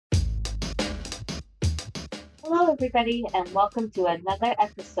Hello, everybody, and welcome to another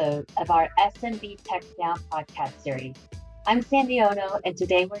episode of our SMB Tech Down podcast series. I'm Sandy Ono, and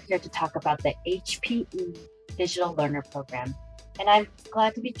today we're here to talk about the HPE Digital Learner Program. And I'm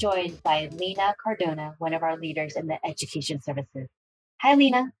glad to be joined by Lena Cardona, one of our leaders in the education services. Hi,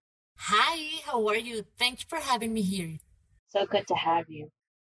 Lena. Hi, how are you? Thank you for having me here. So good to have you.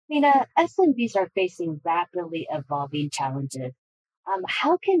 Lena, SMBs are facing rapidly evolving challenges.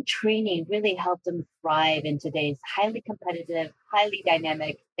 How can training really help them thrive in today's highly competitive, highly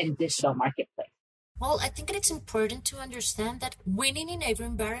dynamic, and digital marketplace? Well, I think it's important to understand that winning in every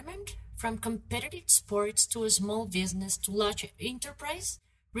environment, from competitive sports to a small business to large enterprise,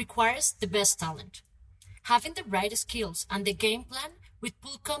 requires the best talent. Having the right skills and the game plan will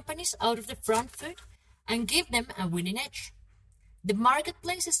pull companies out of the front foot and give them a winning edge. The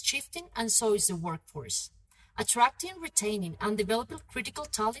marketplace is shifting and so is the workforce. Attracting, retaining, and developing critical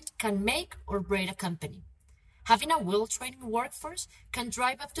talent can make or break a company. Having a well-trained workforce can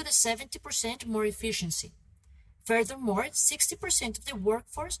drive up to the 70% more efficiency. Furthermore, 60% of the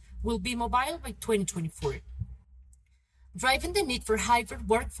workforce will be mobile by 2024. Driving the need for hybrid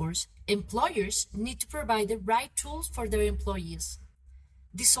workforce, employers need to provide the right tools for their employees.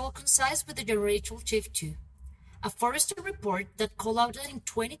 This all coincides with the generational shift too. A Forrester report that called out that in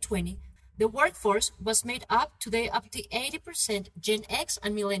 2020, the workforce was made up today up to 80% Gen X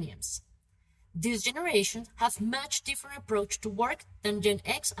and millennials. These generations have much different approach to work than Gen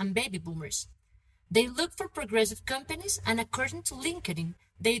X and baby boomers. They look for progressive companies and according to LinkedIn,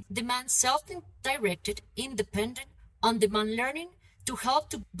 they demand self-directed, independent, on-demand learning to help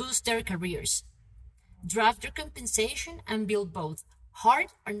to boost their careers, drive their compensation and build both hard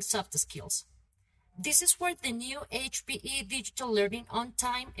and soft skills. This is where the new HPE Digital Learning on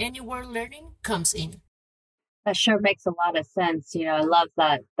Time Anywhere Learning comes in. That sure makes a lot of sense. I love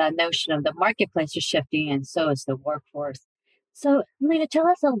that notion of the marketplace is shifting, and so is the workforce. So, Lena, tell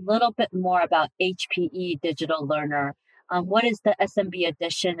us a little bit more about HPE Digital Learner. What is the SMB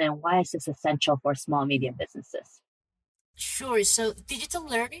edition, and why is this essential for small medium businesses? Sure, so digital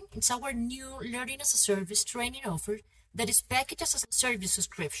learning is our new learning as a service training offer that is packaged as a service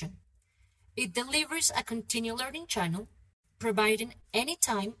subscription. It delivers a continual learning channel, providing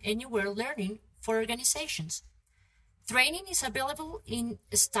anytime, anywhere learning for organizations. Training is available in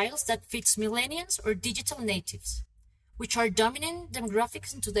styles that fits millennials or digital natives, which are dominant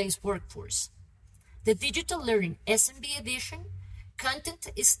demographics in today's workforce. The Digital Learning SMB edition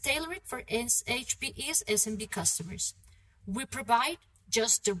content is tailored for HPE's SMB customers. We provide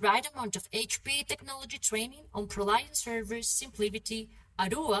just the right amount of HPE technology training on ProLiant servers, SimpliVity,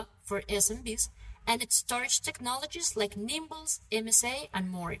 Aruba for SMBs, and its storage technologies like Nimbles, MSA,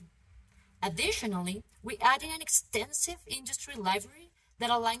 and more. Additionally, we added an extensive industry library that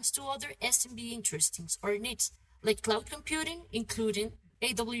aligns to other SMB interests or needs, like cloud computing, including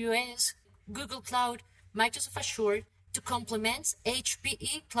AWS, Google Cloud, Microsoft Azure, to complement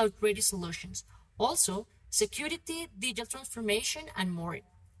HPE cloud-ready solutions. Also, security, digital transformation, and more.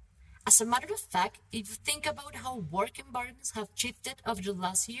 As a matter of fact, if you think about how work environments have shifted over the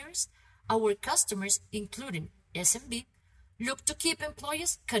last years, our customers, including SMB, look to keep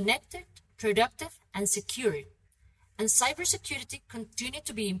employees connected, productive, and secure. And cybersecurity continue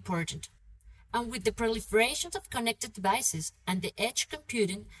to be important. And with the proliferation of connected devices and the edge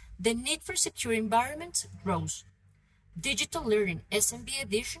computing, the need for secure environments grows. Digital Learning SMB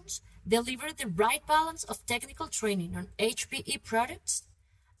editions deliver the right balance of technical training on HPE products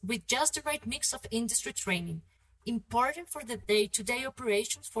with just the right mix of industry training, important for the day-to-day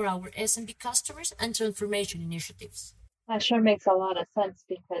operations for our SMB customers and transformation initiatives. That sure makes a lot of sense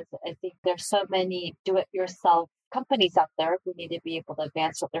because I think there's so many do-it-yourself companies out there who need to be able to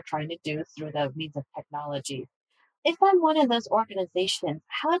advance what they're trying to do through the means of technology. If I'm one of those organizations,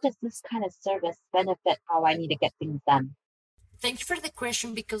 how does this kind of service benefit how I need to get things done? Thank you for the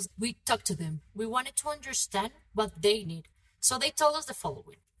question because we talked to them. We wanted to understand what they need. So they told us the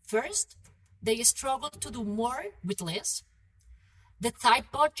following. First, they struggle to do more with less. The tight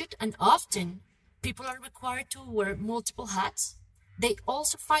budget and often people are required to wear multiple hats. They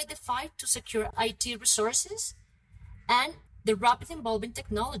also fight the fight to secure IT resources and the rapid evolving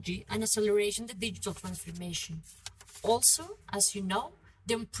technology and acceleration the digital transformation. Also, as you know,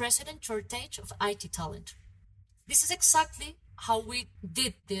 the unprecedented shortage of IT talent. This is exactly how we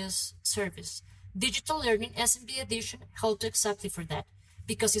did this service. Digital Learning SMB Edition helped exactly for that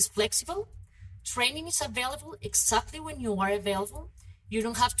because it's flexible. Training is available exactly when you are available. You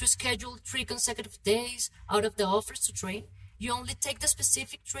don't have to schedule 3 consecutive days out of the offers to train. You only take the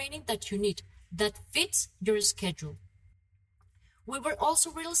specific training that you need that fits your schedule. We were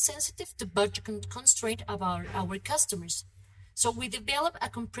also really sensitive to budget constraint about our customers. So we developed a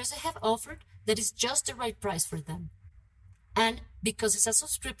comprehensive offer that is just the right price for them. And because it's a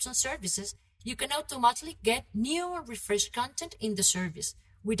subscription services, you can automatically get new or refreshed content in the service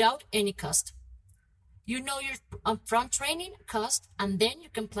without any cost. You know your upfront training cost, and then you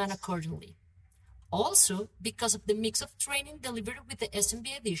can plan accordingly. Also, because of the mix of training delivered with the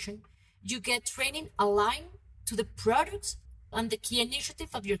SMB edition, you get training aligned to the products and the key initiative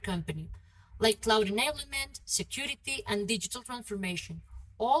of your company, like cloud enablement, security, and digital transformation,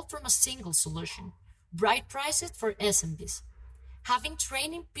 all from a single solution. Right prices for SMBs. Having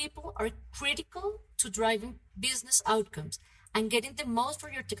training people are critical to driving business outcomes and getting the most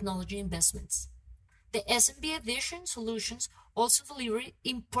for your technology investments. The SMB edition solutions also deliver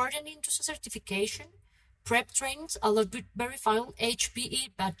important industry certification, prep trainings along with verifiable HPE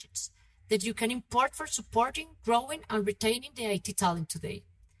badges that you can import for supporting, growing, and retaining the IT talent today.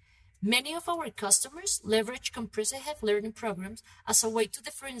 Many of our customers leverage comprehensive learning programs as a way to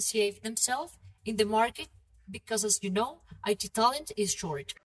differentiate themselves in the market because, as you know, IT talent is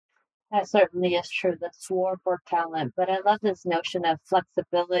short. That certainly is true. That's war for talent. But I love this notion of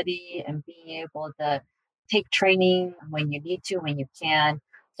flexibility and being able to take training when you need to, when you can.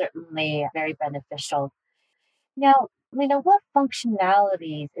 Certainly very beneficial. Now, what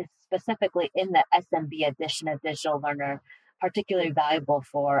functionalities is specifically in the SMB edition of Digital Learner particularly valuable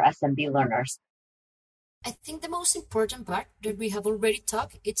for SMB learners? I think the most important part that we have already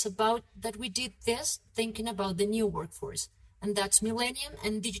talked, it's about that we did this thinking about the new workforce, and that's millennium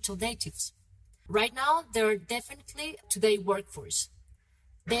and digital natives. Right now, they're definitely today workforce.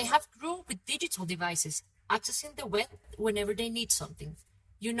 They have grew with digital devices, accessing the web whenever they need something.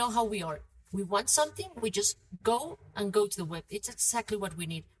 You know how we are. We want something, we just go to the web. It's exactly what we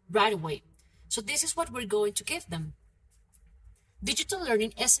need right away. So this is what we're going to give them. Digital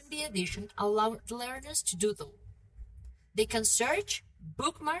Learning SMB Edition allows learners to do though. They can search,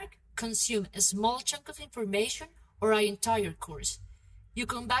 bookmark, consume a small chunk of information or an entire course. You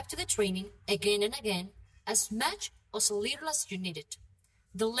come back to the training again and again, as much or as little as you need it.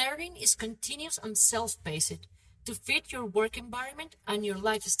 The learning is continuous and self-paced to fit your work environment and your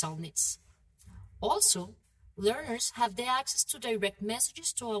lifestyle needs. Also, learners have the access to direct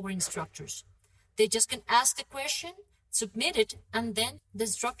messages to our instructors. They just can ask the question, submit it, and then the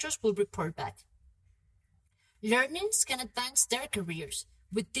instructors will report back. Learners can advance their careers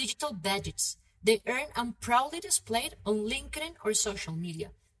with digital badges they earn and proudly displayed on LinkedIn or social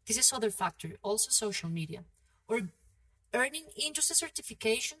media. This is other factor, also social media. Or earning industry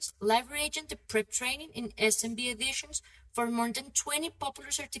certifications, leveraging the prep training in SMB editions for more than 20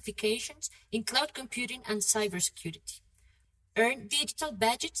 popular certifications in cloud computing and cybersecurity. Earn digital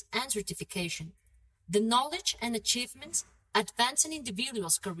badges and certification. The knowledge and achievements advancing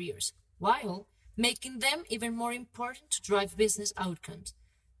individuals' careers, while making them even more important to drive business outcomes.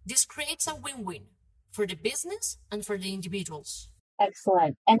 This creates a win-win for the business and for the individuals.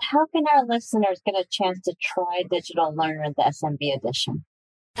 Excellent. And how can our listeners get a chance to try Digital Learner in the SMB edition?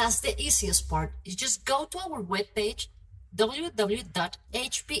 That's the easiest part. You just go to our webpage,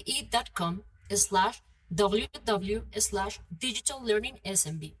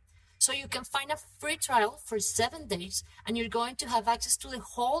 www.hpe.com/www/digital-learning-smb. So you can find a free trial for 7 days, and you're going to have access to the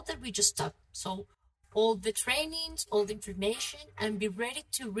whole that we just talked. So all the trainings, all the information, and be ready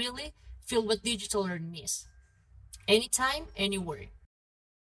to really feel what digital learning is. Anytime, anywhere.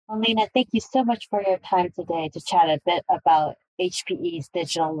 Well, Lena, thank you so much for your time today to chat a bit about HPE's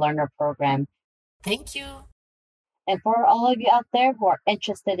Digital Learner program. Thank you. And for all of you out there who are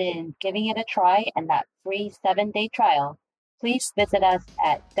interested in giving it a try and that free 7-day trial, please visit us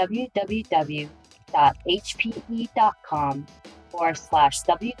at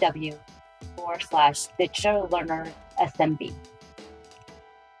www.hpe.com/www/digital learner SMB.